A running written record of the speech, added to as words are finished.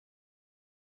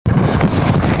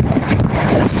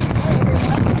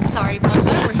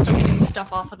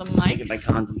stuff off of the mics. Get my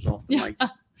condoms off the mics.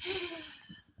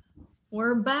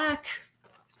 We're back.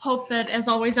 Hope that, as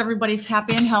always, everybody's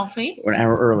happy and healthy. We're an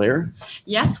hour earlier.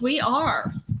 Yes, we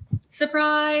are.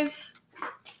 Surprise.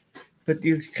 But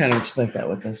you kind of expect that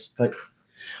with us. But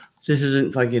this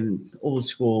isn't fucking old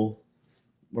school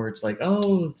where it's like,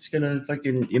 oh, it's going to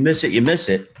fucking, you miss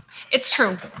it. It's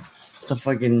true. It's a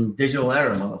fucking digital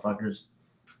era, motherfuckers.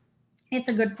 It's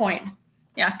a good point.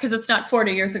 Yeah, because it's not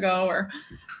 40 years ago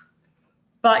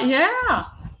but yeah.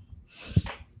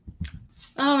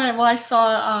 All right, well, I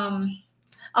saw,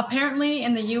 apparently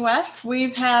in the U.S., we're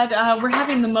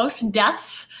having the most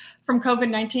deaths from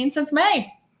COVID-19 since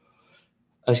May.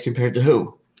 As compared to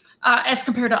who? As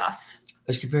compared to us.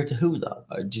 As compared to who, though?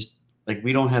 Just, like,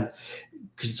 we don't have,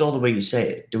 because it's all the way you say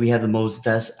it. Do we have the most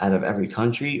deaths out of every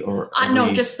country? Or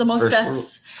no, just the most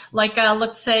deaths. World? Like,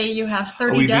 let's say you have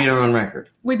 30 we deaths. beat our own record.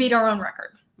 We beat our own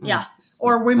record. Yeah.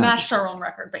 Or we matched our own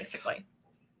record, basically.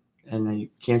 And they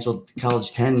canceled,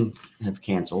 College 10 have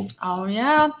canceled. Oh,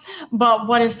 yeah. But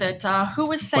what is it? Who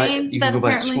was saying but you that can go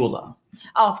back to apparently... school, though.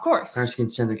 Oh, of course. Parents can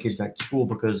send their kids back to school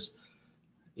because,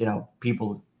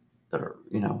 people that are,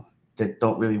 that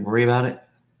don't really worry about it,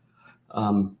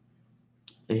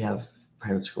 they have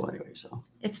private school anyway, so.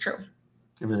 It's true.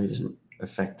 It really doesn't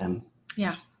affect them.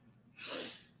 Yeah.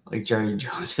 Like Jerry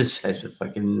Jones has said, the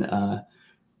fucking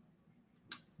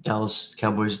Dallas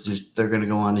Cowboys, they're going to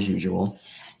go on as usual.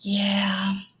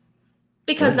 Yeah.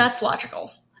 Because that's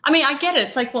logical. I mean, I get it.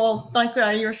 It's like, well, like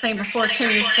you were saying before,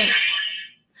 Timmy was saying.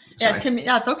 Yeah, Timmy,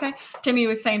 that's okay. Timmy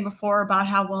was saying before about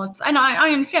how, well, it's, and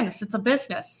I understand this, it's a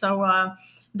business. So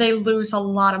they lose a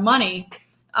lot of money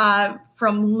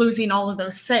from losing all of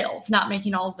those sales, not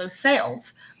making all of those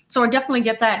sales. So I definitely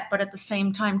get that. But at the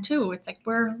same time, too, it's like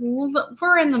we're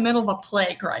in the middle of a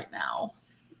plague right now.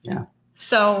 Yeah.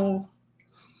 So,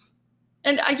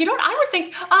 and I would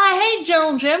think, hey,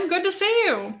 General Jim, good to see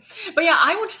you. But yeah,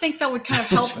 I would think that would kind of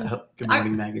help. Good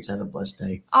morning, maggots. Have a blessed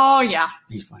day. Oh, yeah.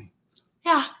 He's funny.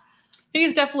 Yeah.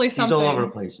 He's definitely something. He's all over the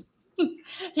place.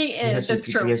 He is. It's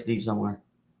true. PTSD somewhere.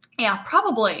 Yeah,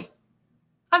 probably.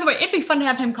 By the way, it'd be fun to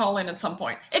have him call in at some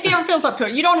point. If he ever feels up to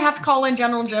it. You don't have to call in,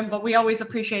 General Jim, but we always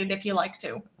appreciate it if you like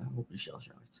to. I hope he's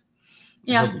shell-shocked.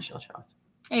 Yeah. I hope he's shell-shocked.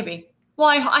 Maybe. Well,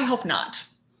 I hope not.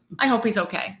 I hope he's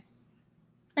okay.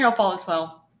 I hope all is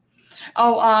well.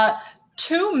 Oh,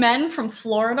 2 men from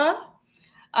Florida,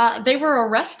 they were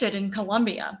arrested in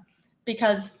Colombia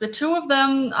because the 2 of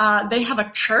them, they have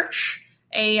a church,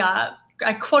 a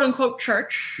quote-unquote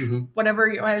church, whatever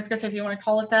I was going to say if you want to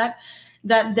call it that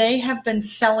they have been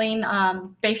selling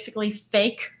basically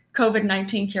fake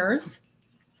COVID-19 cures.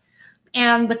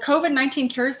 And the COVID-19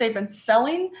 cures they've been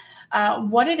selling,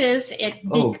 what it is, good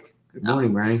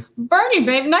morning, Bernie. Bernie,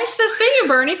 babe. Nice to see you,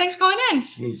 Bernie. Thanks for calling in.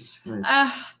 Jesus Christ.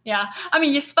 Yeah. I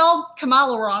mean, you spelled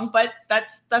Kamala wrong, but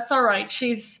that's all right.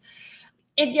 It's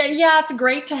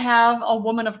great to have a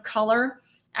woman of color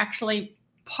actually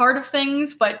part of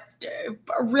things, but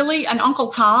really an Uncle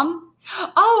Tom.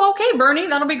 Oh, okay, Bernie.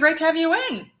 That'll be great to have you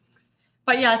in.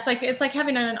 But yeah, it's like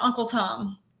having an Uncle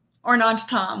Tom or an Aunt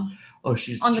Tom. Oh,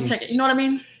 she's on the ticket. You know what I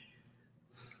mean?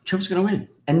 Trump's gonna win,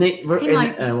 and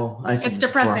it's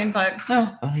depressing, but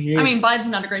I mean, Biden's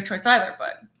not a great choice either.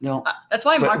 But no, that's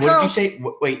why Mark Charles. What did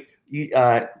you say?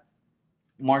 Wait,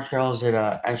 Mark Charles had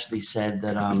actually said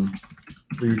that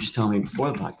you were just telling me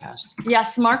before the podcast.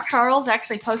 Yes, Mark Charles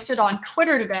actually posted on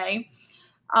Twitter today,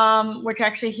 which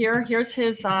actually here's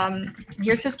his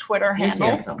Twitter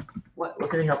handle.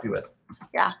 What can I help you with?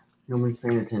 Yeah. Nobody's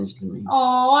paying attention to me.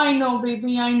 Oh, I know,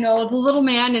 baby. I know. The little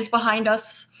man is behind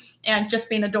us and just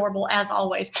being adorable as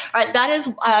always. All right, that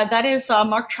is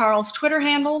Mark Charles' Twitter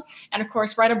handle, and of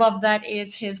course, right above that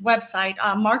is his website,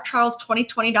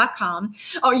 markcharles2020.com.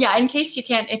 Oh yeah, in case you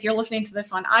can't, if you're listening to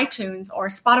this on iTunes or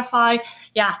Spotify,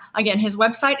 yeah, again, his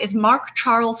website is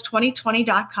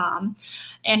markcharles2020.com,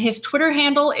 and his Twitter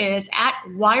handle is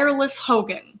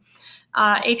 @wirelesshogan,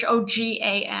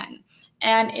 Hogan.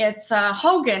 And it's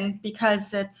Hogan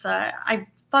because it's, I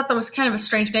thought that was kind of a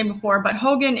strange name before, but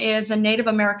Hogan is a Native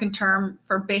American term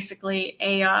for basically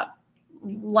a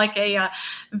very,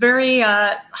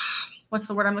 what's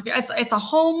the word I'm looking at? It's a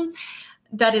home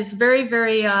that is very,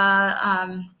 very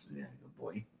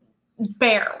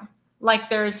bare. Like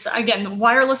there's, again,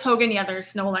 wireless Hogan, yeah,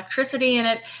 there's no electricity in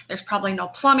it. There's probably no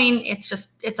plumbing. It's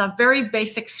a very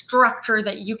basic structure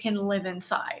that you can live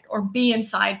inside or be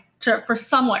inside for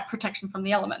somewhat protection from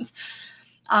the elements.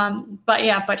 But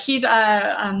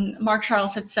Mark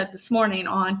Charles had said this morning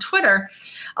on Twitter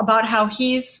about how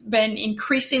he's been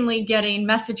increasingly getting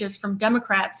messages from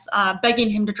Democrats begging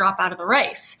him to drop out of the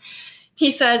race. he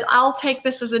said, I'll take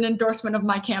this as an endorsement of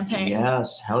my campaign.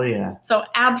 Yes, hell yeah. So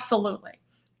absolutely.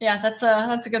 Yeah, that's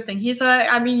a good thing.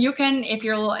 I mean, you can, if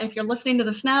you're listening to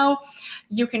this now,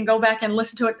 you can go back and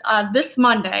listen to it this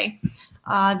Monday.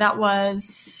 That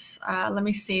was, let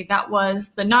me see, that was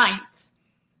the 9th.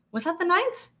 Was that the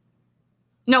 9th?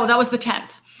 No, that was the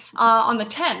 10th. On the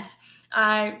 10th,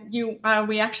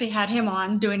 we actually had him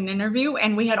on doing an interview,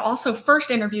 and we had also first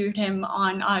interviewed him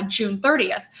on June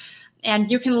 30th.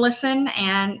 And you can listen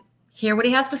and hear what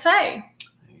he has to say.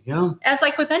 Yeah. As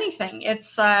like with anything,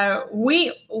 it's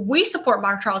we support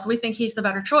Mark Charles. We think he's the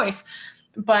better choice.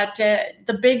 But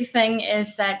the big thing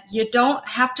is that you don't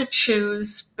have to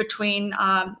choose between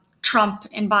Trump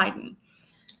and Biden.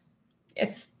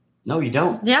 No, you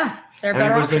don't. Yeah, they're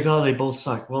better. Everybody's like, oh, they both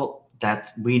suck. Well,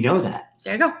 we know that.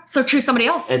 There you go. So choose somebody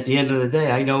else. At the end of the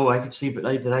day, I know I could sleep at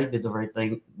night that I did the right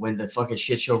thing. When the fucking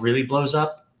shit show really blows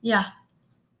up. Yeah,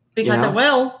 because it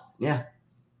will. Yeah.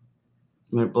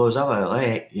 When it blows up, I'm like,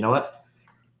 hey, you know what?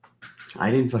 I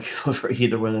didn't fucking vote for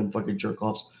either one of them fucking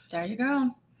jerk-offs. There you go.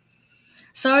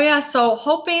 So, yeah, so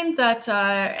hoping that,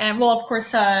 and well, of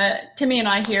course, Timmy and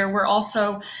I here, we're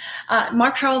also,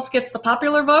 Mark Charles gets the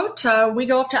popular vote. We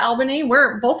go up to Albany.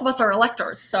 Both of us are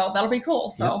electors, so that'll be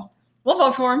cool. So We'll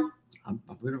vote for him. I'm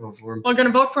going to vote for him. We're going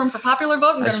to vote for him for popular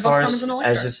vote. I'm going to vote for him as an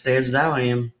elector. As it stands now, I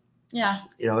am. Yeah.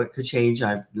 It could change.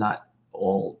 I'm not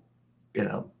all,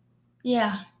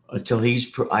 Yeah. Until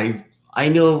he's, I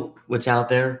know what's out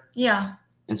there. Yeah.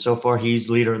 And so far, he's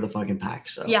leader of the fucking pack.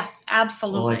 So yeah,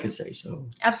 absolutely. All I can say. So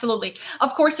absolutely.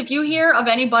 Of course, if you hear of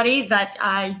anybody that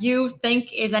you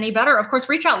think is any better, of course,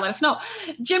 reach out. Let us know.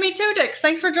 Jimmy Two Dicks,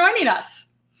 thanks for joining us.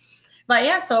 But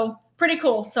yeah, so pretty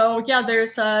cool. So yeah,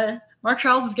 there's Mark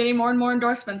Charles is getting more and more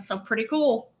endorsements. So pretty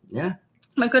cool. Yeah.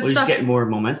 But good stuff. He's getting more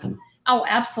momentum. Oh,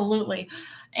 absolutely.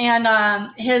 And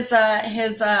his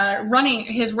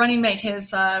running mate,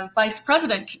 his vice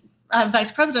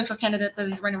presidential candidate that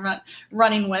he's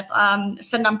running with,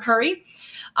 Sendam Curry,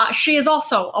 she is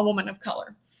also a woman of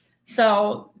color.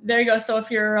 So there you go. So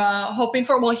if you're hoping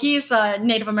for, well, he's a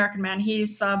Native American man.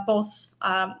 He's both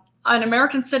an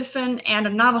American citizen and a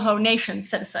Navajo Nation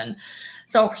citizen.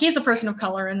 So he's a person of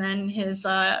color. And then his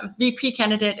VP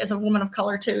candidate is a woman of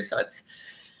color too. So it's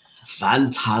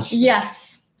fantastic.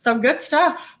 Yes. So good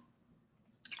stuff.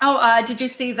 Oh, did you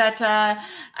see that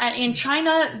in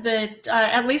China that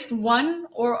at least one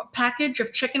package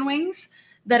of chicken wings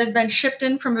that had been shipped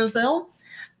in from Brazil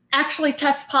actually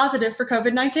tests positive for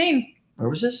COVID-19? Where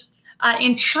was this?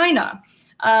 In China.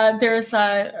 There's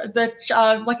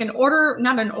like an order,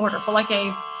 not an order, but like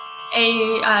a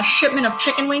shipment of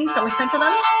chicken wings that were sent to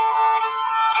them.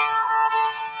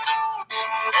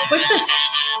 What's this?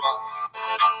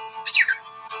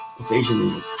 It's Asian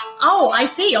music. Oh, I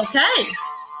see. Okay.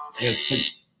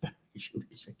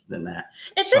 Than that.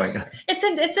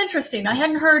 It's interesting. I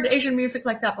hadn't heard Asian music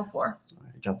like that before.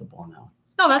 I dropped the ball now.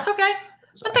 No, that's okay.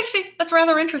 That's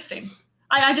rather interesting.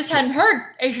 I just hadn't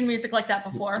heard Asian music like that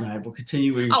before. All right, we'll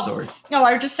continue with your story. No,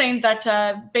 I was just saying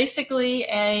that basically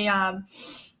a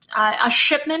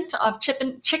shipment of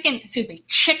chicken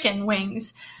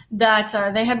wings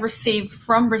that they had received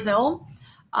from Brazil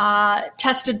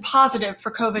tested positive for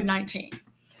COVID-19.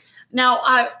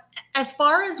 Now, as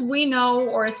far as we know,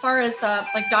 or as far as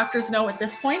like doctors know at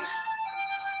this point,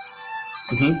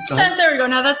 there we go.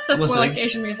 Now that's more like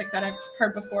Asian music that I've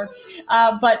heard before.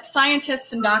 But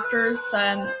scientists and doctors,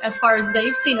 as far as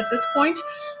they've seen at this point,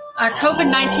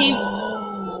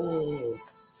 COVID-19.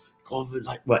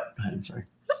 What? I'm sorry.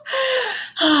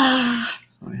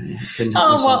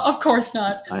 Well, of course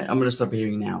not. I'm going to stop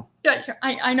behaving now. Yeah,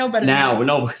 I know better. Now,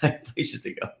 no places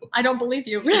to go. I don't believe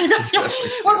you.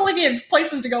 I don't believe you have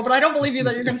places to go, but I don't believe you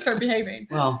that you're going to start behaving.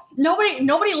 Well,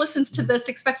 nobody listens to this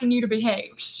expecting you to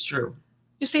behave. It's true.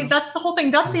 You see, that's the whole thing.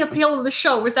 That's the appeal of the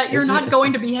show, is that you're not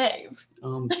going to behave.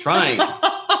 I'm trying.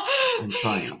 I'm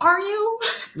trying. Are you?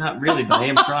 Not really, but I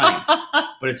am trying.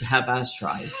 But it's a half-assed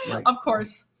try. It's of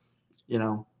course.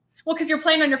 Well, because you're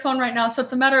playing on your phone right now, so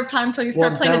it's a matter of time until you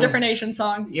start playing a different Asian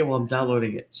song. Yeah, well, I'm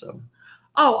downloading it, so.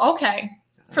 Oh, okay.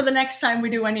 For the next time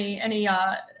we do any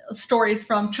stories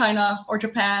from China or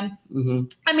Japan. Mm-hmm.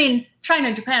 I mean, China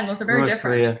and Japan, those are very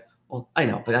different. Korea. Well, I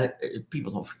know, but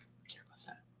people don't care about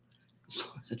that.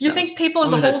 You think people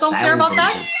as a whole don't care about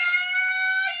that?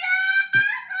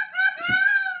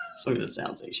 Look at the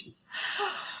sounds Asian.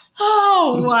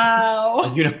 Oh,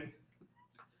 wow.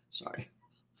 Sorry.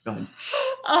 Go ahead.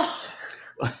 Oh.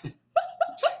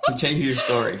 Continue your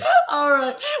story. All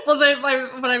right. Well,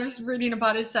 what I was reading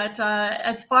about is that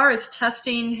as far as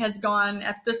testing has gone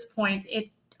at this point,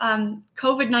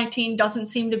 COVID-19 doesn't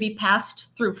seem to be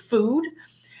passed through food,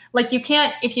 Like you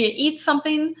can't, if you eat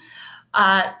something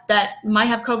that might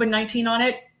have COVID-19 on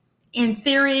it, in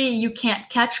theory, you can't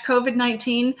catch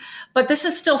COVID-19, but this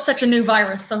is still such a new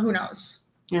virus, so who knows?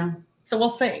 Yeah. So we'll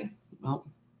see. Well,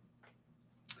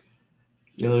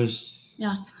 there's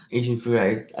Yeah. Asian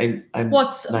food. I'm Well,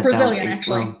 it's not Brazilian, down.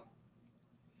 actually. Well,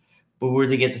 but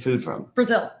where'd they get the food from?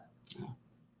 Brazil.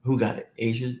 Who got it?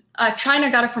 Asian?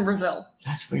 China got it from Brazil.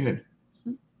 That's weird.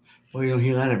 Well, you don't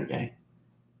hear that every day.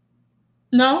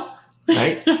 No?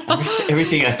 Right?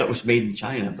 Everything I thought was made in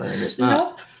China, but I guess not.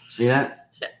 Nope. See that?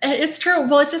 It's true.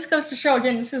 Well, it just goes to show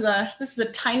again. This is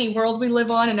a tiny world we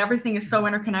live on, and everything is so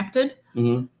interconnected.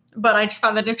 Mm-hmm. But I just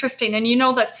found that interesting, and you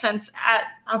know that since,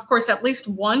 of course, at least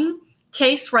one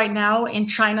case right now in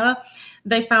China,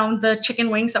 they found the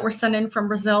chicken wings that were sent in from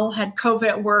Brazil had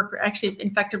COVID, were actually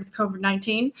infected with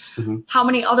COVID-19. Mm-hmm. How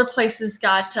many other places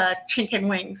got chicken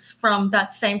wings from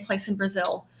that same place in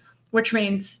Brazil? Which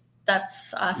means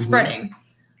that's spreading.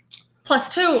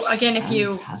 Plus two, again,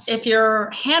 if you're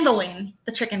handling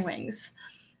the chicken wings,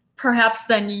 perhaps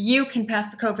then you can pass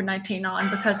the COVID-19 on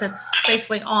because it's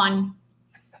basically on.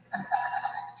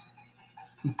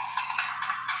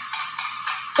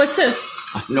 What's this?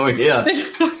 I have no idea.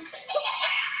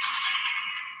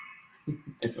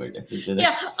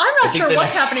 Yeah, I'm not sure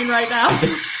what's happening right now. I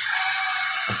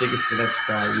think it's the next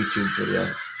YouTube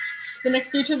video. The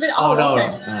next YouTube video? Oh, no.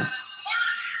 Okay. No.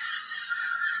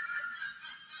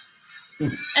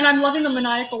 And I'm loving the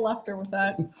maniacal laughter with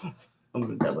that. I'm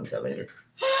going to download that later.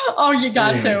 Oh, you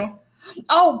got to.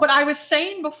 Oh, but I was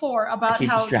saying before about I keep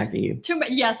how distracting you.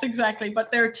 Yes, exactly.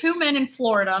 But there are two men in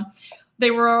Florida.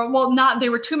 They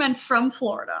were two men from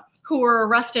Florida who were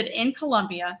arrested in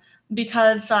Colombia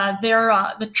because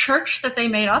the church that they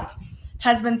made up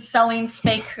has been selling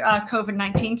fake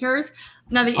COVID-19 cures.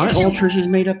 Now Aren't all churches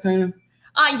made up, kind of?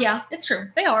 Yeah, it's true.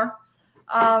 They are.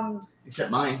 Except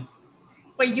mine.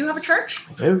 Wait, you have a church?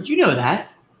 You know that.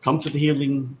 Come to the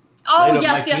healing. Oh,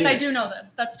 yes, I do know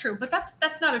this. That's true. But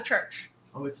that's not a church.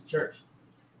 Oh, it's a church.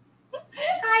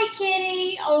 Hi,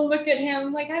 kitty. Oh, look at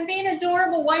him. Like, I'm being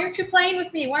adorable. Why aren't you playing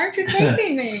with me? Why aren't you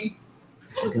chasing me?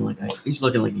 He's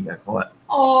looking like he got caught.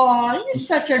 Oh, you're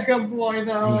such a good boy,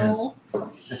 though.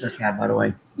 That's our cat, by the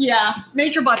way. Yeah,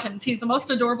 Major Buttons. He's the most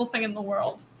adorable thing in the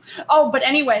world. Oh, but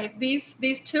anyway,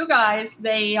 these two guys,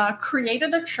 they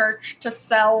created a church to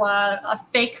sell a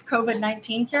fake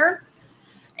COVID-19 cure.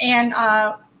 And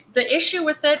the issue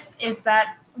with it is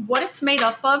that what it's made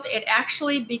up of, it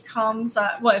actually becomes,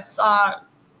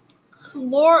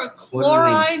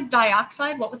 chloride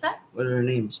dioxide. What was that? What are their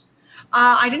names?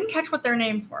 I didn't catch what their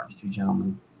names were. Two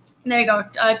gentlemen. There you go.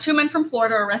 Two men from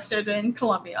Florida arrested in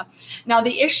Colombia. Now,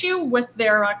 the issue with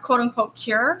their quote-unquote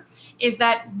cure is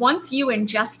that once you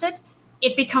ingest it,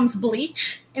 it becomes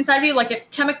bleach inside of you, like it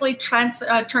chemically turns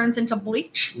into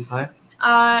bleach. Okay.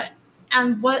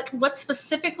 And what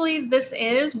specifically this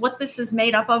is, what this is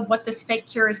made up of, what this fake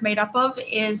cure is made up of,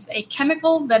 is a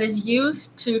chemical that is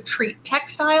used to treat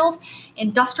textiles,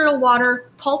 industrial water,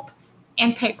 pulp,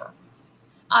 and paper.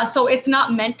 So it's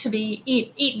not meant to be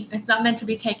eaten. It's not meant to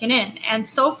be taken in. And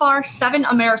so far, 7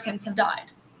 Americans have died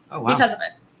because of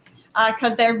it.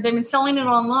 Because they've been selling it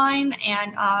online,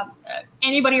 and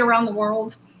anybody around the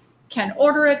world can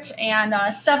order it. And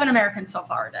 7 Americans so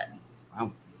far are dead.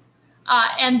 Wow.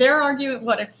 And they're arguing,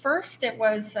 at first it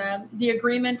was, the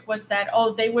agreement was that,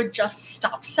 they would just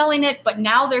stop selling it. But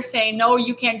now they're saying, no,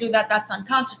 you can't do that. That's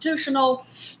unconstitutional.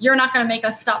 You're not going to make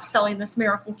us stop selling this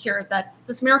miracle cure that's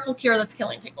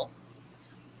killing people.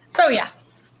 So, yeah.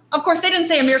 Of course, they didn't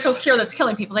say a miracle cure that's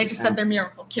killing people. They just said they're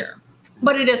miracle cure.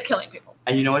 But it is killing people.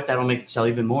 And you know what? That'll make it sell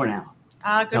even more now.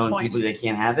 Good Telling point. people they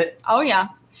can't have it. Oh, yeah.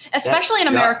 Especially in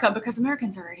America, because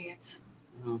Americans are idiots.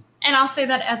 Oh. And I'll say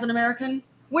that as an American.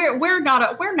 We're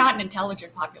not an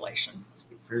intelligent population.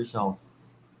 Speak for yourself.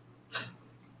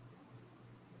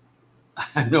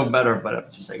 I know better, but I'm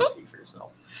just saying speak for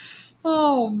yourself.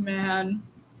 Oh man.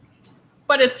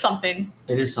 But it's something.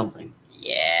 It is something.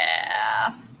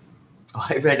 Yeah. Oh,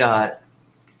 I read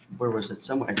where was it?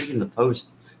 Somewhere, I think in the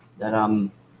Post, that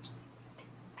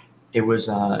it was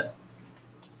that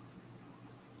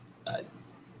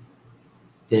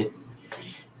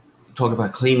talk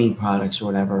about cleaning products or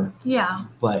whatever. Yeah.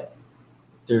 But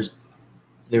they're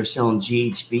selling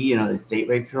GHB, the date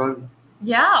rape drug.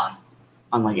 Yeah.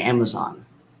 On like Amazon.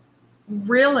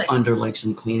 Really? Under like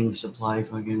some cleaning supply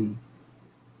fucking.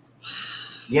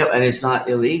 Yeah, and it's not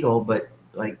illegal, but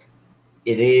like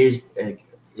it is.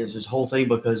 It's this whole thing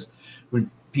because when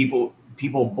people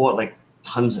bought like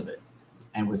tons of it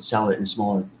and would sell it in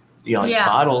smaller,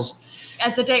 bottles.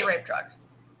 As a date rape drug.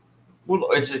 Well,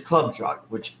 it's a club drug,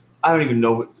 which I don't even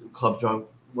know what club drug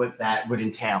what that would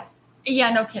entail.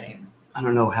 Yeah, no kidding. I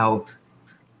don't know how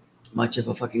much of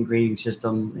a fucking grading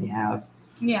system they have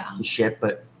Yeah. and shit,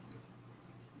 but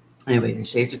anyway, they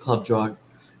say it's a club drug,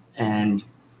 and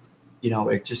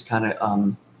it just kind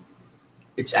of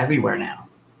it's everywhere now.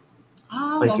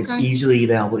 Oh, Like okay. it's easily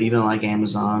available, even on like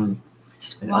Amazon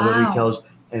and other Wow. retailers,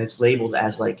 and it's labeled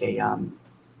as like a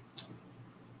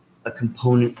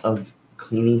component of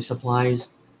cleaning supplies,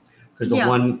 because the Yeah.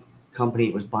 one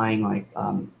company was buying like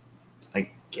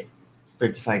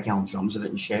 55-gallon drums of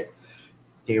it and shit.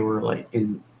 They were like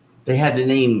they had the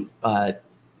name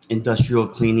Industrial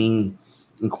Cleaning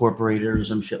Incorporated or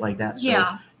some shit like that. So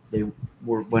Yeah. they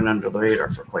went under the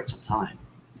radar for quite some time.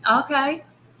 Okay.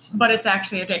 But it's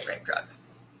actually a date rape drug.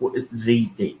 The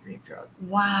date rape drug.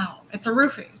 Wow. It's a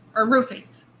roofie or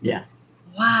roofies. Yeah.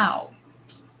 Wow.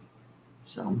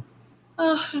 So.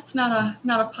 Oh, that's not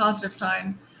a positive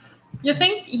sign. You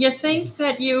think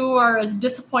that you are as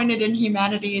disappointed in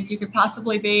humanity as you could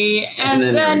possibly be, and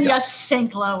then you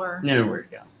sink lower. Nowhere to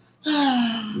go.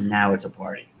 Now it's a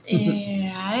party.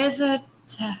 Yeah, is it?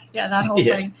 Yeah, that whole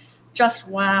thing. Just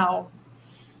wow.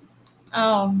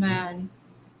 Oh man.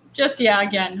 Just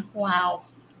again, wow.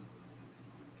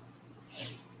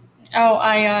 Oh,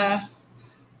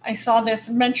 I saw this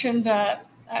mentioned.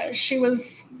 She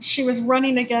was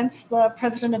running against the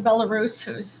president of Belarus,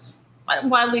 who's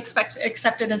widely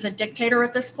accepted as a dictator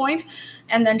at this point,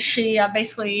 and then she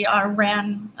basically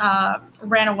ran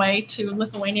away to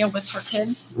Lithuania with her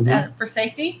kids for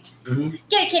safety. Mm-hmm.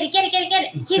 Get it, kitty, get it, get it, get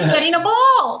it. He's getting a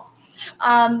ball.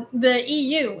 The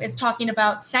EU is talking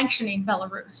about sanctioning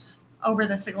Belarus over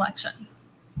this election.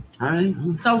 All right.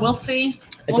 So we'll see.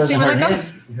 We'll see where that goes.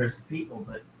 It hurts the people,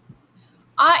 but.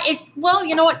 Well,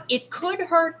 you know what? It could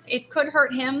hurt. It could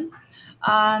hurt him.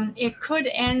 It could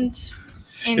end.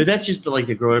 That's just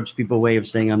the grown-ups people way of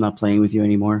saying I'm not playing with you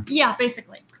anymore. Yeah,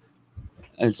 basically.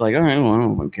 And it's like, all right, well, I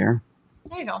don't care.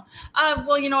 There you go.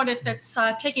 Well, you know what? If it's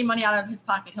taking money out of his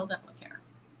pocket, he'll definitely care.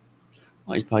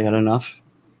 Well, he's probably got enough.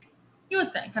 You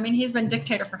would think. I mean, he's been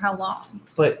dictator for how long?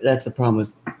 But that's the problem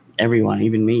with everyone,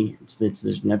 even me. It's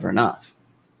there's never enough.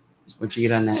 Once you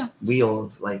get on that wheel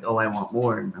of I want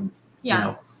more, and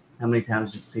how many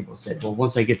times have people said, well,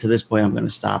 once I get to this point, I'm going to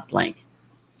stop blank.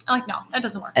 I'm like, no, that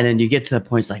doesn't work. And then you get to the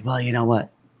point, it's like, well, you know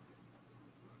what?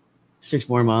 6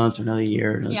 more months, or another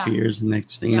year, another 2 years, and the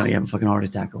next thing you know, you have a fucking heart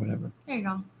attack or whatever. There you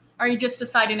go. Or you just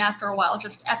deciding after a while,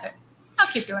 just F it. I'll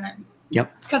keep doing it.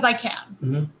 Yep. Because I can.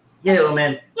 Mm-hmm. Yeah, little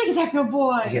man. Look at that good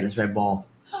boy. He's getting his red ball.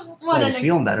 He's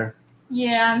feeling better.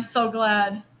 Yeah, I'm so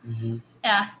glad. Mm-hmm.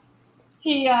 Yeah.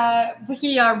 He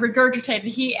regurgitated.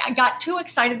 He got too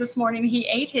excited this morning. He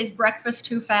ate his breakfast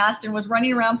too fast and was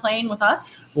running around playing with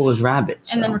us. Well, it was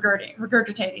rabbits. And then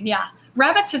regurgitating. Yeah.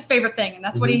 Rabbit's his favorite thing, and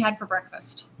that's what he had for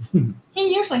breakfast.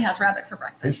 He usually has rabbit for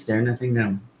breakfast. He's staring that thing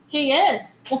down. He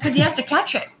is. Well, because he has to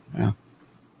catch it. Yeah.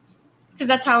 Because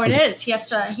that's how it is. He has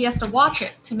to watch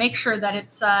it to make sure that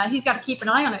it's. He's got to keep an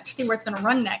eye on it to see where it's going to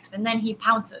run next, and then he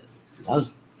pounces. He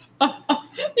does.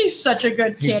 He's such a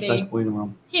good kitty. He's the best boy in the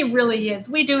world. He really is.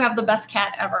 We do have the best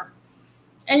cat ever.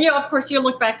 And of course, you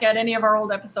look back at any of our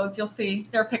old episodes, you'll see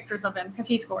there are pictures of him because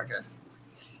he's gorgeous.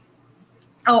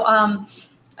 Oh,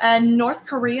 and North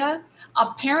Korea,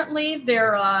 apparently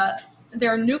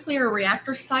their nuclear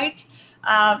reactor site,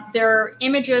 there are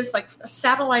images, like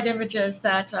satellite images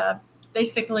that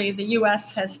basically the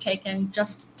U.S. has taken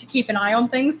just to keep an eye on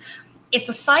things. It's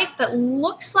a site that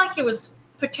looks like it was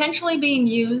potentially being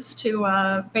used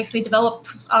to basically develop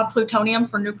plutonium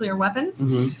for nuclear weapons.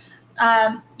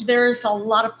 Mm-hmm. There's a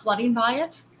lot of flooding by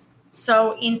it.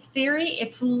 So in theory,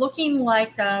 it's looking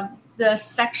like the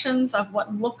sections of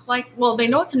what look like, well, they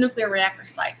know it's a nuclear reactor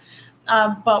site,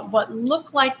 but what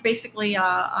look like basically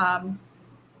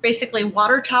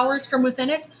water towers from within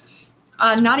it,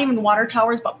 not even water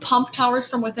towers, but pump towers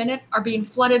from within it are being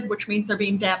flooded, which means they're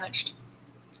being damaged.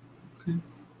 Okay.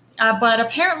 But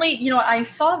apparently, I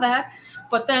saw that,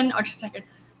 but then, just a second.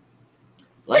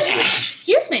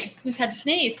 Excuse me, just had to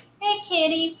sneeze. Hey,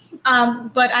 kitty.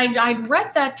 But I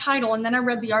read that title, and then I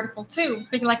read the article too,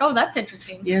 thinking like, oh, that's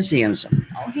interesting. Yes, he handsome.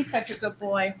 Oh, he's such a good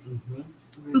boy.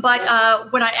 Mm-hmm.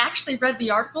 But when I actually read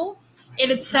the article, it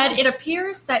had said it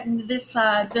appears that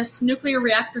this nuclear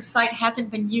reactor site hasn't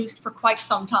been used for quite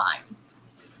some time.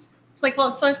 It's like,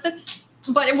 well, so is this?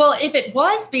 But well, if it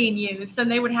was being used, then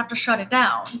they would have to shut it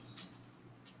down.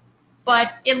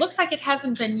 But it looks like it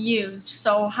hasn't been used.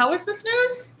 So how is this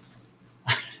news?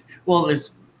 Well, it's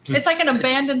like an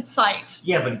abandoned site.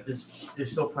 Yeah, but there's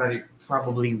still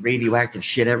probably radioactive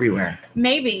shit everywhere.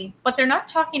 Maybe, but they're not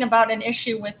talking about an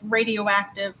issue with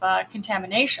radioactive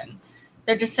contamination.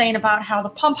 They're just saying about how the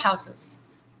pump houses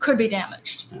could be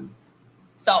damaged. Yeah.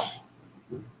 So,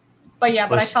 but I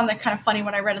Plus- found that kind of funny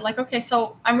when I read it. Like, okay,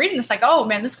 so I'm reading this like, oh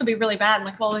man, this could be really bad.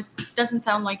 Like, well, it doesn't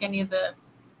sound like any of the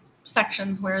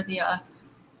sections where the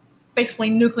basically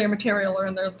nuclear material or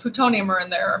in there, plutonium or in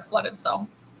there are flooded. So,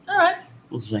 all right.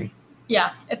 We'll see.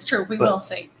 Yeah, it's true. We But- will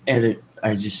see. And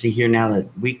I just see here now that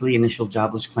weekly initial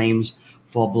jobless claims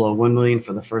fall below 1 million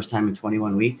for the first time in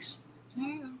 21 weeks. There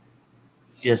you go.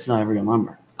 Yeah, it's not a real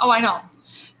number. Oh, I know.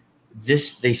 They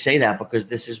say that because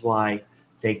this is why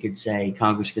they could say,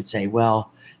 Congress could say,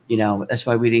 well, that's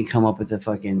why we didn't come up with the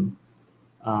fucking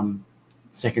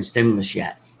second stimulus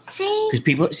yet. See, Because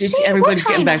people, See, everybody's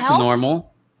we're getting trying back to to help.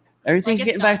 normal. Everything's Like, it's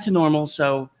getting back not. to normal,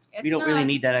 so we it's don't really not-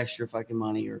 need that extra fucking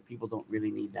money, or people don't really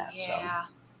need that. Yeah,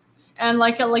 and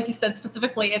like you said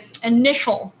specifically, it's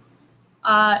initial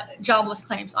jobless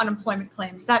claims, unemployment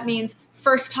claims. That means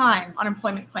first time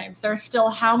unemployment claims. There are still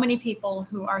how many people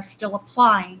who are still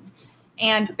applying,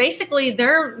 and basically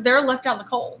they're left out in the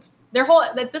cold.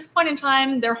 At this point in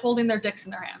time, they're holding their dicks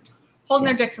in their hands, holding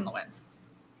their dicks in the winds.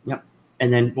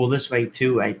 And then, well, this way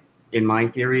too. In my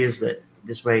theory is that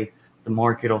this way the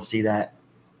market will see that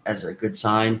as a good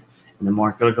sign, and the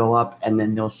market will go up, and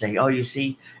then they'll say, "Oh, you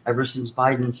see, ever since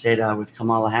Biden said with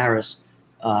Kamala Harris,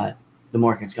 the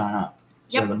market's gone up."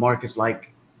 So Yep. the market's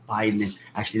like Biden. And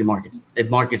actually, the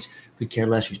markets could care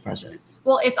less who's president.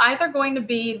 Well, it's either going to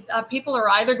be people are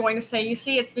either going to say, you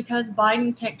see, it's because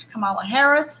Biden picked Kamala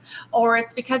Harris, or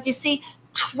it's because, you see,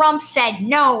 Trump said,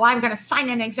 no, I'm going to sign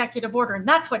an executive order, and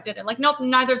that's what did it. Like, nope,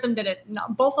 neither of them did it. No,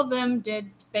 both of them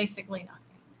did basically nothing.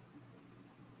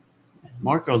 The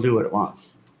market will do what it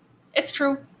wants. It's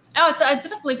true. No, it's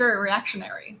definitely very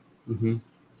reactionary. Mm-hmm.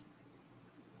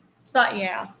 But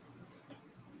yeah,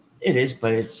 It is,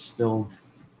 but it's still,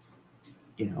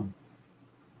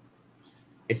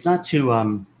 it's not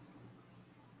too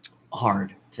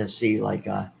hard to see. Like,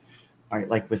 all right,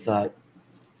 like with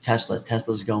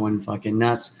Tesla's going fucking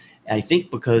nuts. I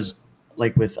think because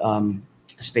like with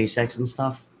SpaceX and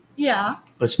stuff, yeah.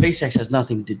 but SpaceX has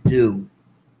nothing to do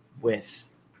with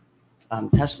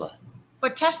Tesla.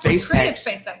 But Tesla created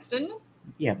SpaceX- SpaceX, didn't it?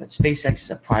 Yeah, but SpaceX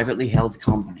is a privately held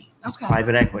company. It's Okay.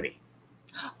 private equity.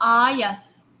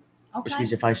 Yes. Which Okay.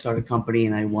 means if I start a company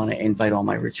and I want to invite all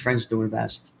my rich friends to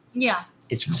invest, Yeah.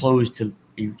 it's closed to,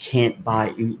 you can't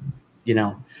buy, you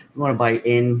want to buy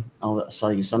in, I'll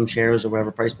sell you some shares or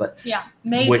whatever price, but Yeah.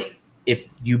 Maybe. What- if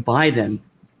you buy them,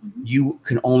 Mhm. you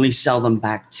can only sell them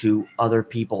back to other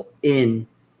people in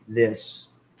this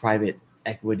private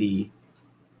equity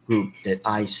group that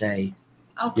I say,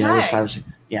 Okay. there's 5 or 6,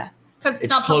 yeah, Because it's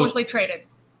it's not closed- publicly traded.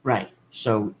 right.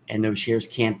 So, and those shares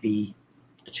can't be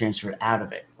transferred out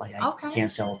of it. Like I Okay. can't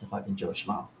sell it to fucking Joe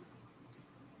Schmo.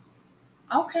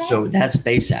 Okay. So that's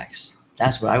SpaceX.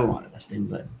 That's what I want to invest in,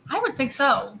 but I would think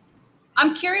so.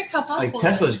 I'm curious how like possible.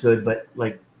 that is. Tesla's good, but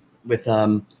like with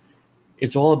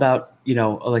it's all about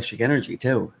electric energy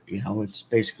too. It's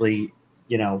basically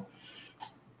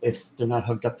if they're not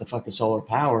hooked up to fucking solar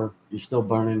power, you're still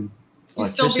burning You're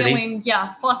still electricity.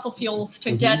 dealing, fossil fuels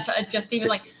to Mhm. get just even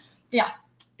like, yeah.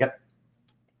 Yep.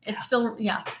 It's still,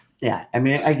 yeah. Yeah, I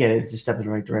mean, I get it. It's a step in the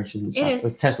right direction and It stuff. is.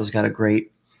 But Tesla's got a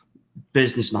great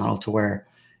business model to where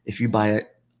if you buy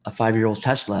a 5-year-old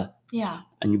Tesla Yeah.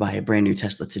 and you buy a brand new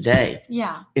Tesla today,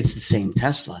 Yeah. it's the same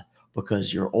Tesla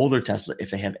because your older Tesla, if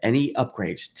they have any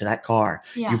upgrades to that car,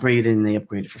 Yeah. you bring it in and they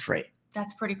upgrade it for free.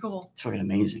 That's pretty cool. It's fucking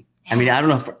amazing. I mean, I don't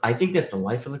know if I think that's the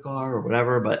life of the car or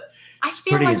whatever, but I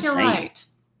feel pretty like you're insane. right.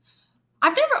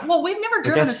 We've never But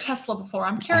driven a that's- Tesla before.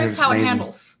 I'm heard curious it's how it amazing.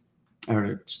 handles. I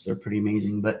heard they're pretty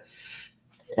amazing.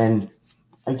 And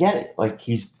I get it. Like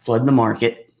he's flooding the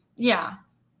market, Yeah.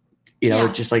 Yeah.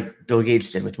 Yeah. just like Bill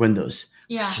Gates did with Windows.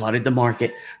 Yeah. Flooded the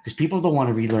market because people don't want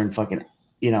to relearn fucking,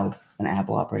 an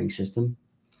Apple operating system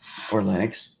or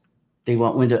Linux. They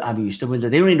want Windows. I'm used to Windows.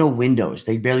 They don't even know Windows.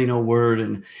 They barely know Word,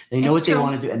 and they know It's what they true.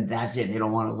 want to do, and that's it. They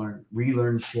don't want to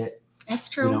relearn shit. It's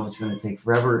true. It's going to take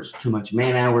forever. It's too much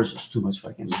man hours. It's too much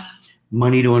fucking Yeah.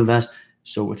 money to invest.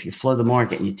 So if you flood the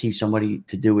market and you teach somebody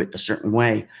to do it a certain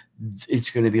way,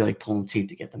 it's going to be like pulling teeth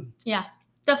to get them.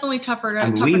 Definitely tougher. I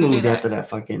mean, tougher we to do moved that. after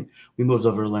that we moved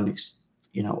over to Linux,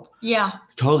 Yeah.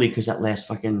 totally because that last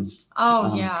fucking,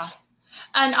 Oh yeah.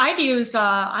 And I'd used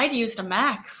a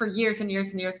Mac for years and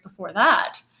years and years before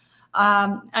that,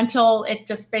 until it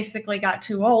just basically got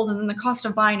too old, and then the cost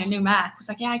of buying a new Mac was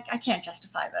like, yeah, I can't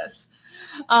justify this.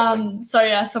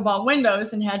 So bought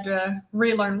Windows and had to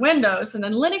relearn Windows, and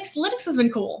then Linux has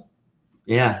been cool.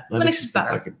 yeah, Linux is been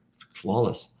better. fucking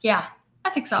flawless. Yeah, I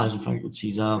think so. Doesn't fucking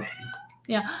seize up.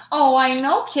 Oh, I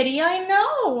know, Kitty. I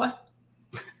know.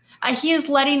 He is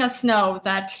letting us know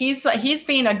that he's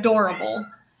being adorable,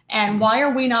 And why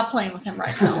are we not playing with him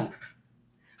right now?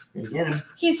 You get him.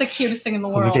 He's the cutest thing in the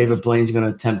Hope world. David Blaine's going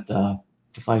to attempt to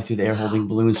fly through the air holding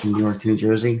balloons from New York to New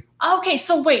Jersey. Okay,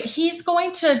 so wait, he's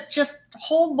going to just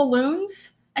hold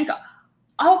balloons and go,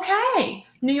 okay,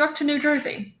 New York to New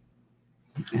Jersey.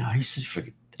 Yeah, he's such a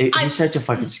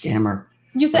fucking scammer.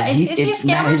 You think is he a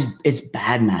scammer? It's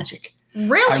bad magic.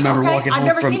 Really? I remember walking I've home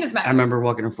never from, seen his magic. I remember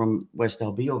walking from West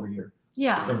LB over here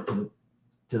Yeah.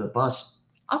 to the bus.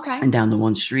 Okay. And down the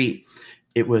one street.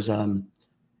 It was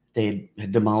they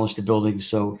had demolished the building,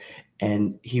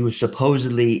 and he was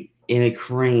supposedly in a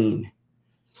crane,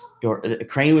 or a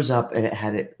crane was up and it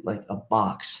had like a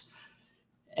box,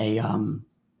 a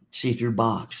see-through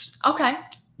box. Okay.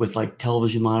 With like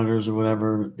television monitors or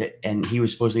whatever, and he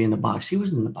was supposedly in the box. He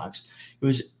wasn't in the box.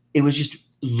 It was just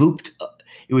looped.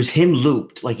 It was him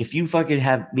looped. Like if you fucking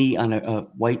have me on a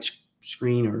white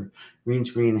screen or green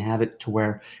screen and have it to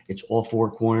where it's all four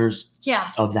corners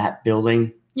of that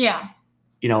building. Yeah.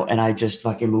 And I just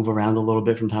fucking move around a little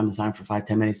bit from time to time for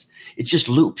 5-10 minutes. It's just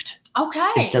looped. Okay.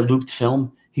 It's the looped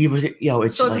film. He was,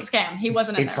 it's so like, it's a scam. He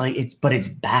wasn't in there. But it's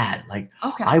bad. Like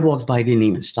okay. I walked by, didn't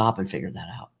even stop and figured that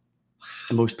out.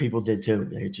 And most people did too.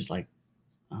 They're just like,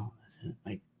 oh, that's it.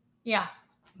 Like, yeah.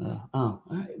 All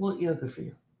right. Well, good for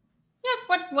you. Yeah.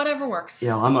 Whatever works.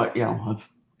 I've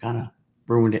kind of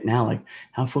ruined it now. Like,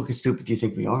 how fucking stupid do you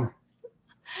think we are?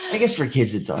 I guess for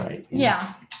kids, it's all right.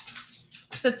 Yeah.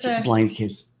 It's blind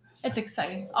kids. It's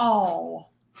exciting. Oh.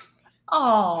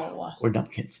 We're dumb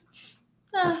kids.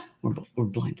 We're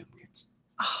blind dumb kids.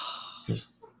 Because.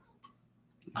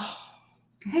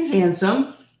 Hey,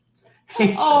 handsome.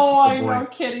 I know,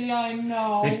 Kitty. I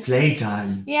know. It's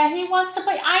playtime. Yeah, he wants to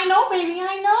play. I know, baby.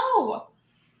 I know.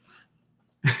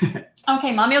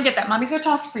 Okay, Mommy will get that. Mommy's gonna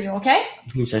toss it for you. Okay.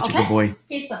 He's such a good boy.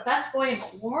 He's the best boy in the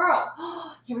world.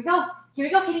 Here we go. Here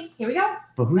we go, Kitty. Here we go.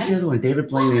 But who's the other one? David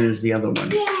Blaine is the other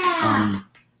one. Yeah.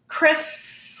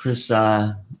 Chris. What's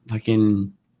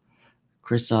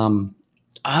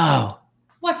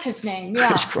his name?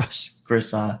 Yeah.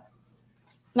 Chris.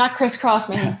 Not Chris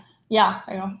Crossman. Yeah,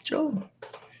 I know. Joe.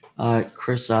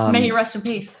 Chris. May he rest in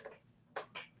peace.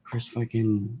 Chris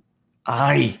fucking.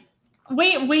 I.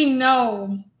 We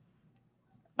know.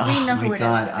 We know who it is.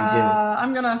 I do.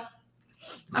 I'm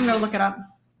gonna look it up.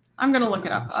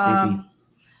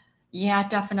 Yeah,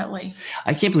 definitely.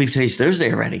 I can't believe today's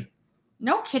Thursday already.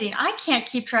 No kidding. I can't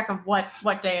keep track of what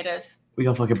day it is. We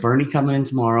got fucking Bernie coming in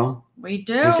tomorrow. We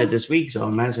do. He said this week, so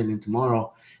I'm imagining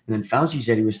tomorrow. And then Fauci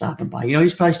said he was stopping by.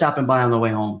 He's probably stopping by on the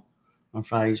way home on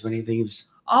Fridays when he leaves.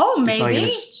 Oh, He's maybe. probably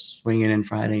gonna swing in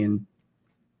Friday, and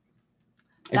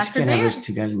I just can't have those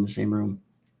two guys in the same room.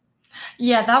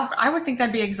 Yeah, I would think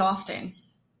that'd be exhausting.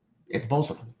 It's both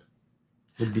of them.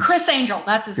 Chris Angel,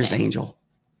 that's his name. Chris Angel.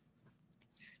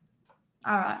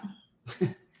 All right.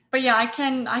 But yeah, I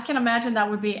can imagine that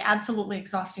would be absolutely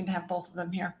exhausting to have both of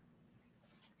them here.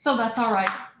 So that's all right.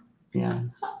 Yeah.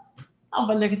 Oh,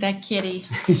 but look at that kitty.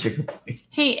 He's a good boy.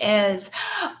 He is.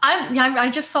 I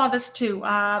just saw this too.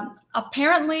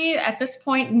 Apparently, at this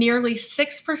point, nearly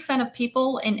 6% of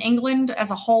people in England as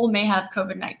a whole may have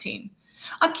COVID-19.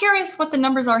 I'm curious what the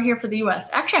numbers are here for the U.S.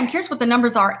 Actually, I'm curious what the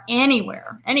numbers are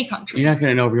anywhere, any country. You're not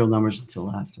going to know real numbers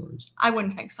until afterwards. I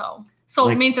wouldn't think so. So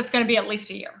it means it's going to be at least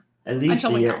a year. At least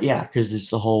a year, yeah, because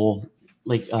it's the whole,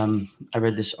 I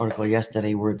read this article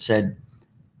yesterday where it said,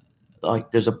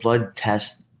 there's a blood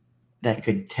test that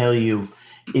could tell you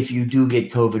if you do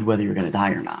get COVID, whether you're going to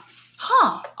die or not.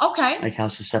 Huh, okay. Like how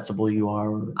susceptible you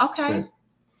are. Okay.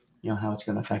 How it's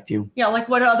going to affect you. Yeah, like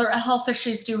what other health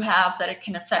issues do you have that it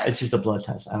can affect? It's just a blood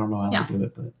test. I don't know how to do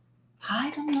it, but. I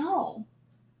don't know.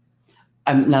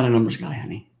 I'm not a numbers guy,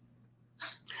 honey.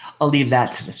 I'll leave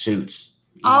that to the suits.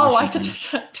 I said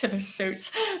to the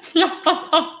suits.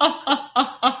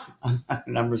 I'm not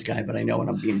a numbers guy, but I know when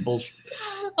I'm being bullshit.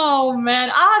 Oh, man.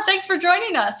 Thanks for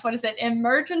joining us. What is it?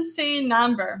 Emergency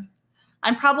number.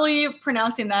 I'm probably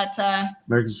pronouncing that.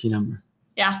 Emergency number.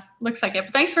 Yeah, looks like it.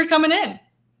 But thanks for coming in.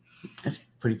 That's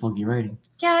pretty funky writing.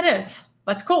 Yeah, it is.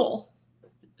 That's cool.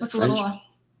 With French? a little.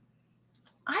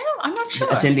 I'm not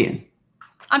sure. It's Indian.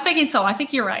 I'm thinking so. I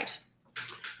think you're right.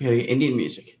 Yeah, Indian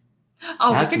music.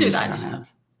 Oh, we could do that. I don't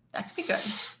have. That could be good.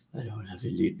 I don't have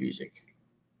Indian music.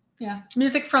 Yeah,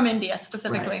 music from India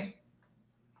specifically. Right.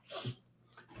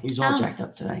 He's all jacked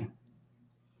up today.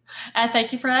 And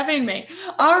thank you for having me.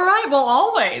 All right. Well,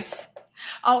 always.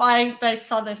 Oh, I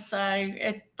saw this.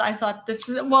 I thought this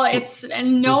is it's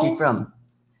no. Where's he from?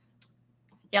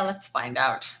 Yeah, let's find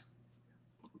out.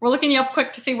 We're looking you up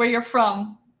quick to see where you're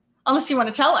from, unless you want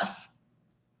to tell us.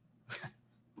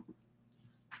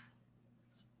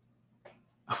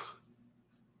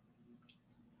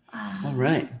 All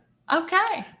right.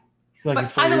 Okay. You look like But you're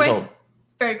 4 either years way- old.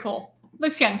 Very cool.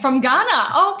 Looks young. From Ghana.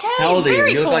 Okay. How old are you?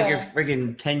 Very You look cool. like you're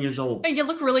freaking 10 years old. Hey, you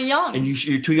look really young. And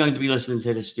you're too young to be listening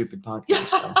to this stupid podcast.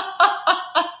 So.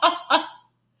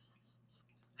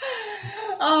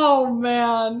 Oh,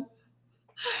 man.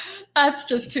 That's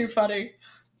just too funny.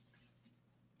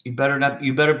 You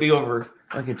better be over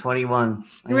like 21.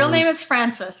 Your real name is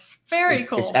Francis. Very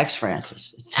cool. It's X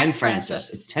Francis. It's 10 X Francis.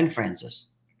 Francis. It's 10 Francis.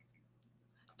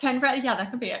 10, yeah, that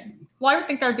could be it. Well, I would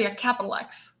think that would be a capital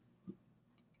X.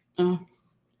 Well,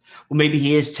 maybe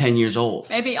he is 10 years old.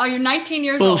 Maybe. Oh, you're 19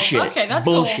 years Bullshit. old. Okay, that's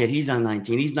Bullshit. cool. He's not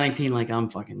 19. He's 19 like I'm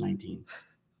fucking 19.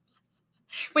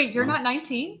 Wait, you're not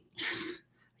 19? I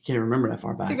can't remember that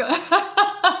far back. Well,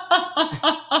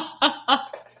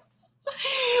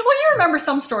 you remember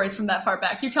some stories from that far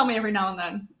back. You tell me every now and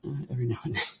then. Every now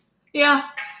and then. Yeah,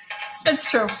 it's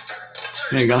true.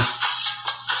 There you go.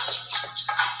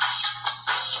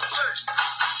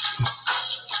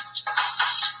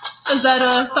 Is that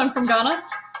a song from Ghana?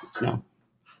 No.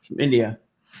 From India.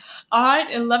 All right,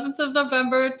 11th of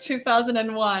November,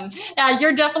 2001. Yeah,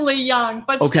 you're definitely young,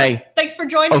 but Okay. still, thanks for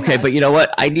joining us. Okay, but you know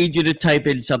what? I need you to type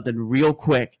in something real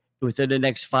quick within the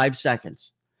next 5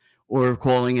 seconds. Or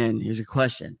calling in. Here's a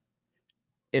question.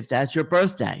 If that's your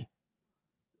birthday,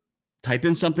 type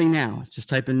in something now. Just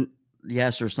type in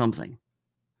yes or something.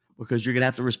 Because you're going to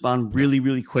have to respond really,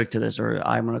 really quick to this, or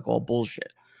I'm going to call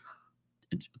bullshit.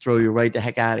 And throw you right the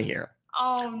heck out of here.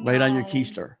 Oh, no. Right on your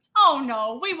keister. Oh,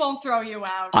 no, we won't throw you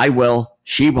out. I will.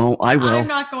 She won't. I will. I'm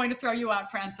not going to throw you out,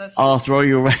 Francis. I'll throw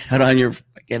you right on your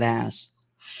fucking ass.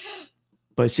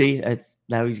 But see,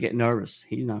 now he's getting nervous.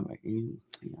 He's not 19.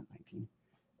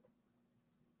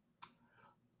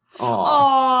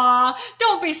 Aw,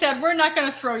 don't be sad. We're not going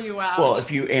to throw you out. Well,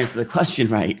 if you answer the question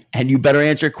right, and you better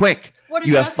answer quick. What are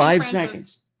You have asking, 5 Francis?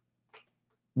 seconds.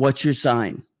 What's your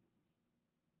sign?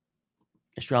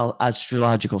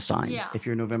 Astrological sign. Yeah. If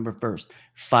you're November 1st.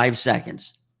 5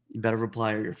 seconds. You better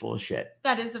reply or you're full of shit.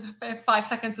 That is, if 5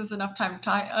 seconds is enough time to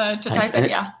type Type it, it.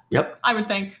 yeah. Yep. I would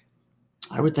think.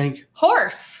 I would think.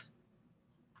 Horse.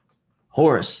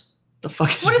 Horse. The fuck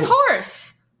is What is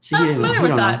horse? See, I'm you don't know. familiar You with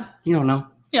don't know. that. You don't know.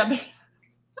 Yeah.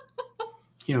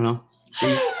 You don't know.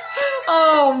 See?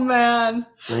 Oh, man.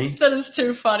 See? That is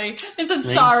too funny. He said,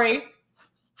 See? sorry.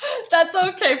 That's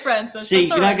okay, Francis. See, That's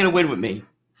you're all not right. going to win with me.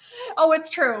 Oh, it's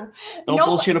true. Don't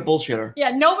bullshit a bullshitter.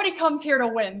 Yeah, nobody comes here to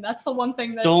win. That's the one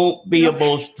thing that. Don't be a No.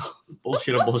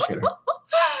 bullshitter.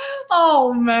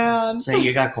 Oh, man. Say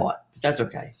you got caught. But that's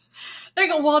okay. There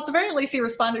you go. Well, at the very least, he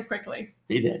responded quickly.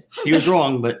 He did. He was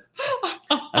wrong, but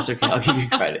that's okay. I'll give you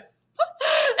credit.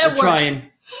 It I'm works. trying,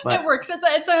 but It works.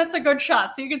 It's a good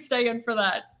shot, so you can stay in for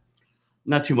that.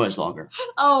 not too much longer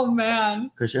Oh,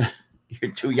 man. because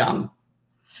you're too young.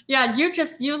 Yeah,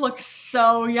 you look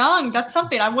so young. That's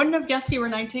something. I wouldn't have guessed you were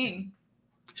 19.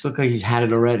 Just look like he's had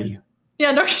it already.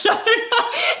 Yeah, no.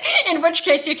 In which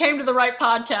case, you came to the right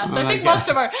podcast. I think most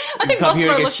of our, You come here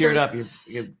to get listeners. cheered up.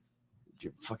 You're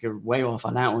fucking way off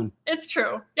on that one. It's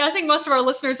true. Yeah, I think most of our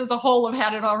listeners as a whole have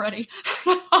had it already.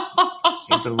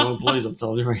 Came to the wrong place. I'm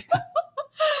telling you right now.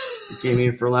 You came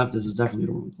here for a laugh. This is definitely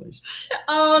the wrong place.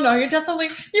 Oh no, you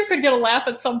could get a laugh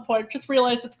at some point. Just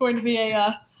realize it's going to be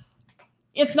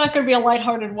it's not going to be a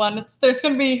lighthearted one.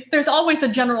 There's always a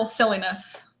general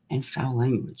silliness. And foul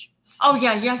language. Oh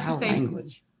yeah, you have to Foul say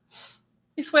language.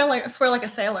 you swear like a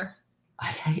sailor. I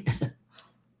hate it.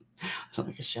 I'm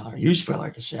like a sailor. You swear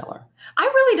like a sailor. I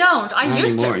really don't. I Not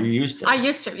used anymore. to. You used to. I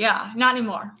used to. Yeah, not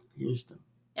anymore. You used to.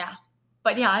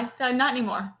 But yeah, not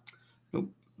anymore. Nope.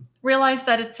 Realized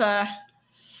that it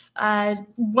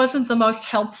wasn't the most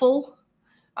helpful.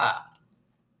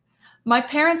 My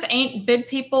parents ain't big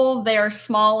people. They are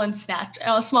small in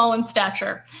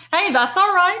stature. Hey, that's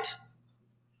all right.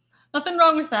 Nothing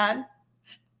wrong with that.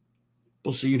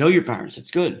 Well, so you know your parents.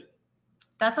 It's good.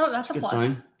 That's a Good plus.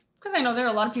 sign. Because I know there are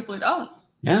a lot of people who don't.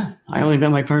 Yeah, I only met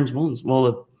my parents once.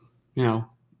 Well,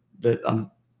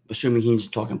 I'm assuming he's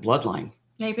talking bloodline.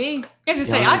 Maybe. As you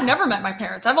say, Yeah. I've never met my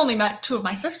parents. I've only met 2 of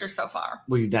my sisters so far.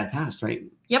 Well, your dad passed, right?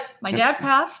 Yep, my Yep. dad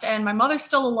passed, and my mother's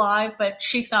still alive, but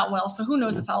she's not well. So who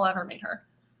knows if I'll ever meet her?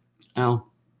 Oh.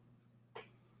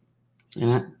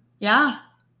 Yeah. Yeah,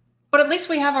 but at least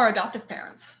we have our adoptive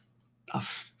parents.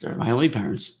 They're my only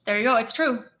parents. There you go. It's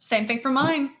true. Same thing for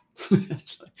mine.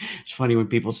 It's funny when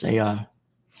people say,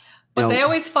 But they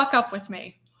always fuck up with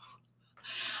me.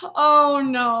 Oh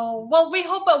no. Well, we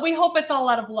hope it's all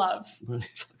out of love.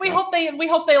 We hope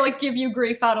they like give you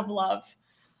grief out of love.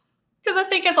 Because I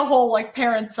think as a whole, like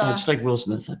parents, It's like Will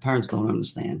Smith. Parents don't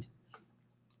understand.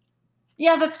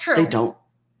 yeah, that's true. They don't.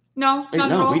 No, Hey,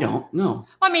 not at no, all. we don't. No.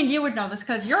 I mean, you would know this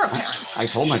because you're a parent. I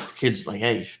told my kids, like,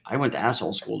 hey, I went to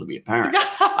asshole school to be a parent.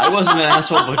 I wasn't an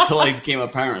asshole until I became a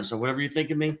parent. So whatever you think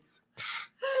of me,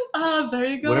 There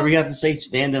you go. whatever you have to say,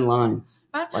 stand in line.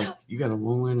 Uh, Like, you got a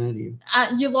long line ahead of you.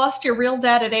 You lost your real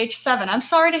dad at age 7. I'm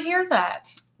sorry to hear that.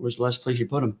 Where's the last place you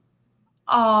put them?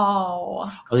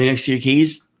 Oh. Are they next to your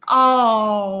keys?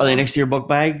 Oh. Are they next to your book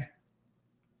bag?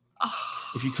 Oh.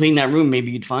 If you clean that room,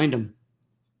 maybe you'd find them.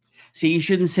 See, you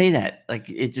shouldn't say that. Like,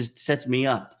 it just sets me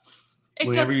up.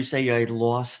 Whenever you say I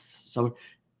lost someone,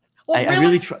 well, I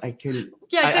really try. I couldn't.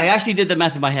 Yeah, exactly. I actually did the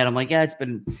math in my head. I'm like, yeah, it's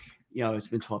been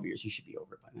 12 years. You should be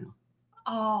over it by now.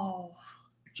 Oh.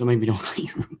 So maybe don't clean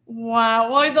your room. Wow.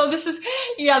 Well, though this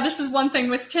is one thing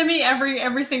with Timmy.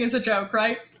 Everything is a joke,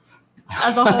 right?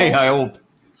 As a whole. I hope.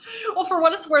 Well, for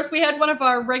what it's worth, we had one of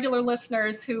our regular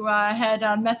listeners who had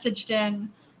messaged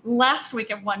in last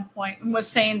week at one point and was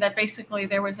saying that basically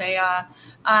there was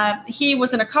he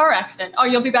was in a car accident. Oh,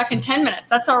 you'll be back in 10 minutes.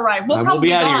 That's all right. We'll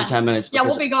be out of here in 10 minutes. Yeah,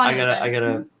 we'll be gone. I got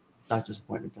a doctor's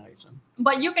appointment tonight. So.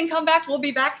 But you can come back. We'll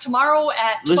be back tomorrow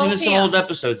at 12 Listen to some p.m. old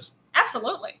episodes.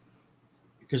 Absolutely.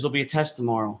 Because there'll be a test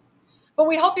tomorrow. But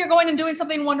we hope you're going and doing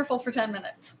something wonderful for 10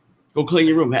 minutes. Go clean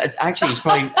your room. Actually,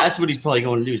 that's what he's probably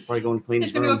going to do. He's probably going to clean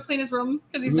his room. He's going to go clean his room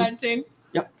because he's 19.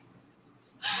 Yep.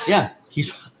 Yeah.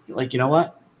 He's like, you know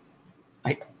what?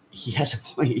 He has a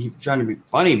point. He's trying to be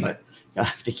funny, but I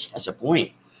think he has a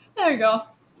point. There you go.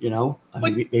 You know?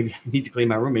 Maybe I need to clean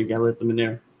my room. Maybe I let them in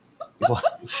there.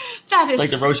 That is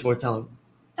like the Roach Motel.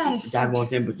 That is Dad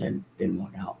walked in, but then didn't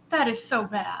walk out. That is so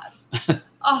bad.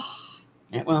 Oh.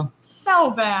 Yeah, well.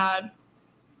 So bad.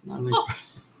 Not a nice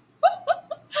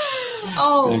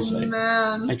oh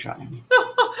man. I try.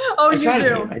 Oh, you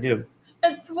do. I do.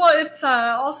 It's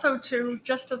also too,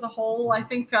 just as a whole, I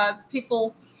think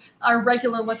people, our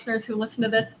regular listeners who listen to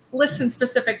this, listen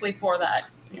specifically for that.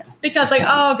 Yeah. Because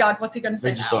oh God, what's he going to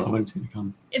say? They just don't know when it's going to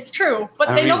come. It's true,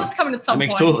 but they know it's coming at some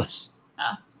point. That makes two of us.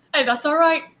 Hey, that's all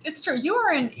right. It's true. You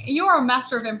are a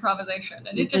master of improvisation,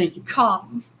 and it just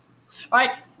comes. All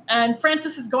right. And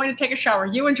Francis is going to take a shower.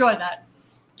 You enjoy that.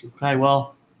 Okay.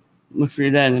 Well, look for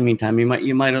your dad in the meantime. He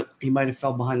might have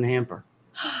fell behind the hamper.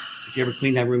 If you ever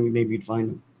clean that room, maybe you'd find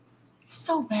him.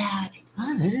 So bad.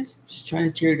 Just trying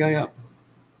to cheer the guy up.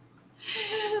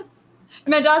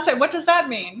 Mandasa, what does that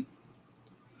mean?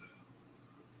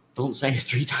 Don't say it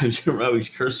 3 times in a row. He's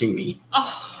cursing me.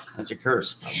 Oh. That's a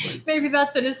curse, probably. Maybe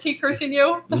that's it. Is he cursing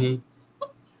you? Mm-hmm.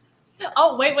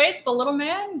 Oh, wait. The little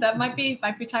man. That might be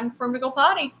time for him to go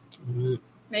potty. Mm-hmm.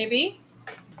 Maybe.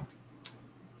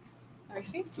 I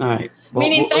see. All right. Well,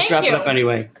 let's wrap it up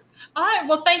anyway. All right.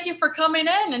 Well, thank you for coming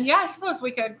in. And yeah, I suppose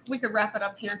we could wrap it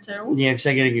up here too. Yeah, because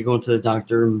I got to go to the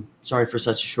doctor. I'm sorry for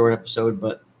such a short episode,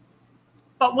 but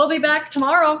we'll be back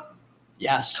tomorrow.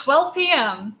 Yes. 12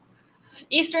 p.m.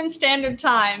 Eastern Standard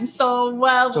Time. So,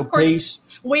 of course, please.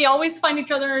 We always find each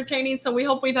other entertaining, so we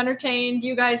hope we've entertained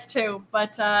you guys too.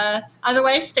 But either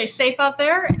way, stay safe out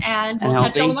there, and we'll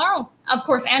catch you all tomorrow. Of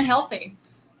course, and healthy.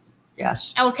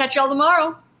 Yes. And we'll catch you all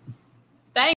tomorrow.